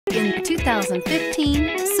in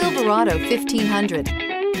 2015 Silverado 1500.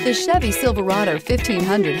 The Chevy Silverado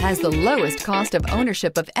 1500 has the lowest cost of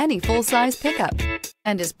ownership of any full-size pickup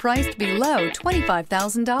and is priced below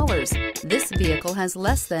 $25,000. This vehicle has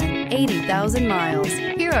less than 80,000 miles.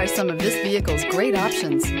 Here are some of this vehicle's great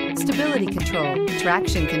options: stability control,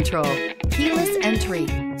 traction control, keyless entry,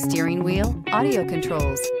 steering wheel audio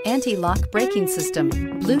controls, anti-lock braking system,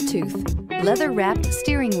 Bluetooth, leather-wrapped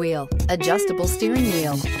steering wheel, adjustable steering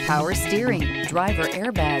wheel, power steering, driver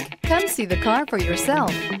airbag. Come see the car for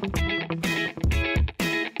yourself.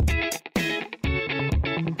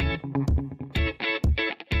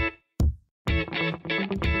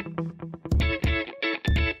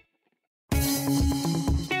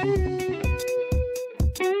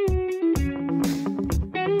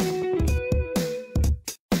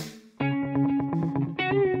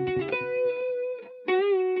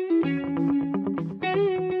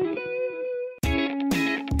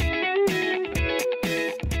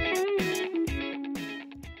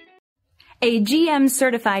 A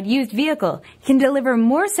GM-certified used vehicle can deliver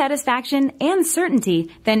more satisfaction and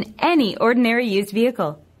certainty than any ordinary used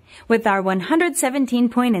vehicle. With our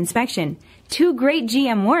 117-point inspection, 2 great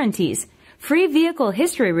GM warranties, free vehicle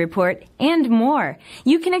history report, and more,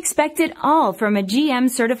 you can expect it all from a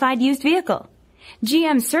GM-certified used vehicle.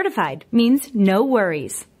 GM-certified means no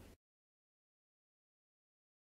worries.